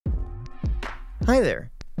Hi there!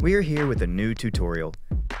 We are here with a new tutorial.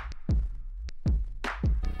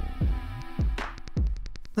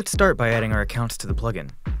 Let's start by adding our accounts to the plugin.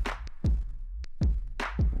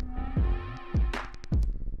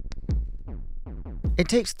 It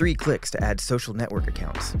takes 3 clicks to add social network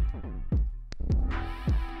accounts.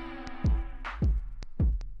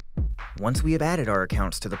 Once we have added our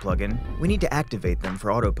accounts to the plugin, we need to activate them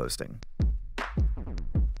for auto-posting.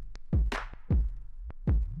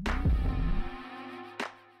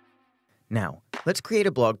 Now, let's create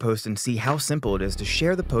a blog post and see how simple it is to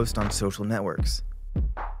share the post on social networks.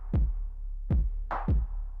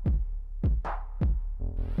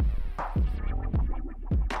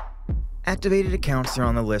 Activated accounts are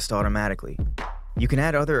on the list automatically. You can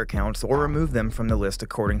add other accounts or remove them from the list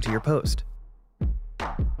according to your post.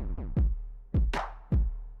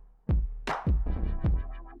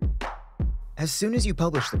 As soon as you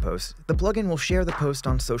publish the post, the plugin will share the post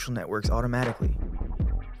on social networks automatically.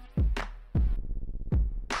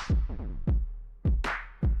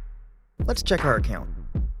 Let's check our account.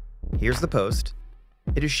 Here's the post.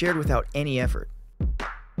 It is shared without any effort.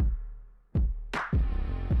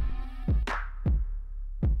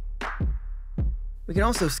 We can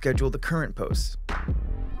also schedule the current posts.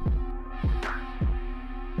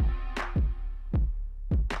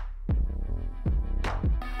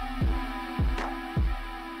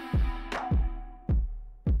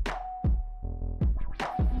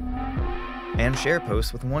 And share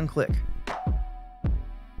posts with one click.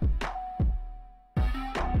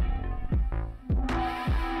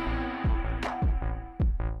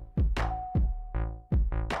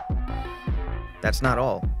 That's not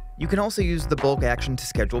all. You can also use the bulk action to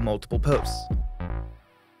schedule multiple posts.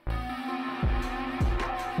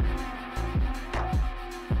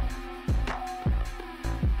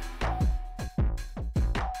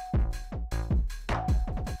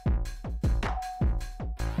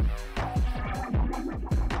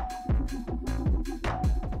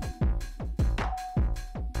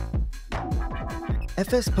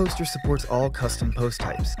 FS Poster supports all custom post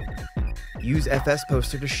types. Use FS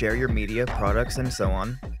Poster to share your media, products, and so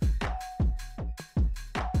on.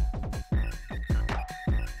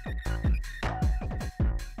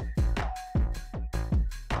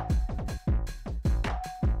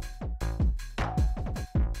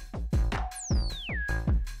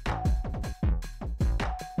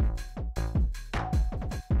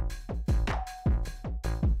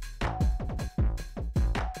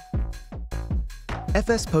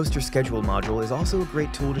 FS Poster Schedule module is also a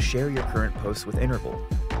great tool to share your current posts with interval.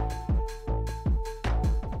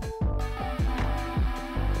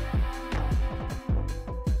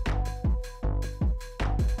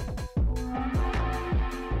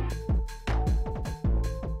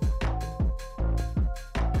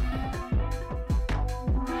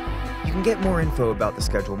 You can get more info about the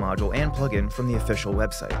Schedule module and plugin from the official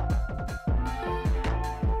website.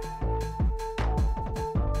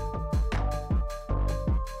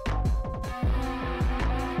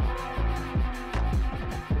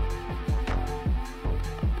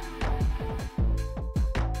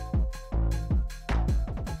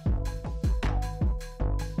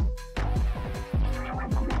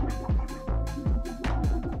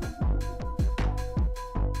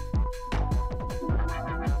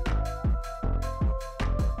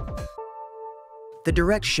 The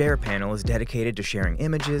Direct Share panel is dedicated to sharing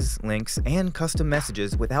images, links, and custom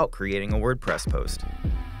messages without creating a WordPress post.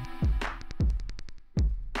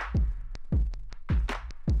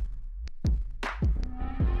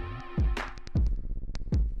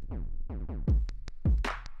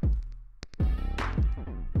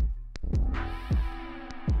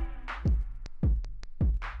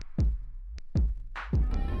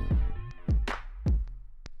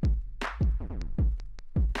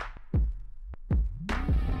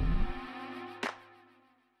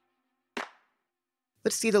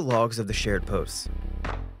 Let's see the logs of the shared posts.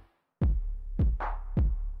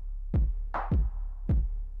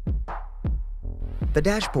 The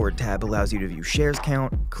Dashboard tab allows you to view shares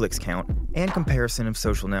count, clicks count, and comparison of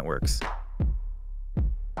social networks.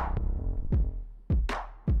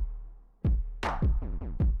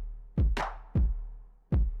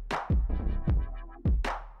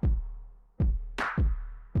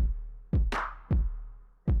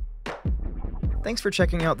 Thanks for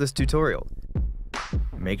checking out this tutorial.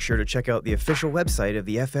 Make sure to check out the official website of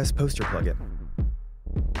the FS Poster plugin.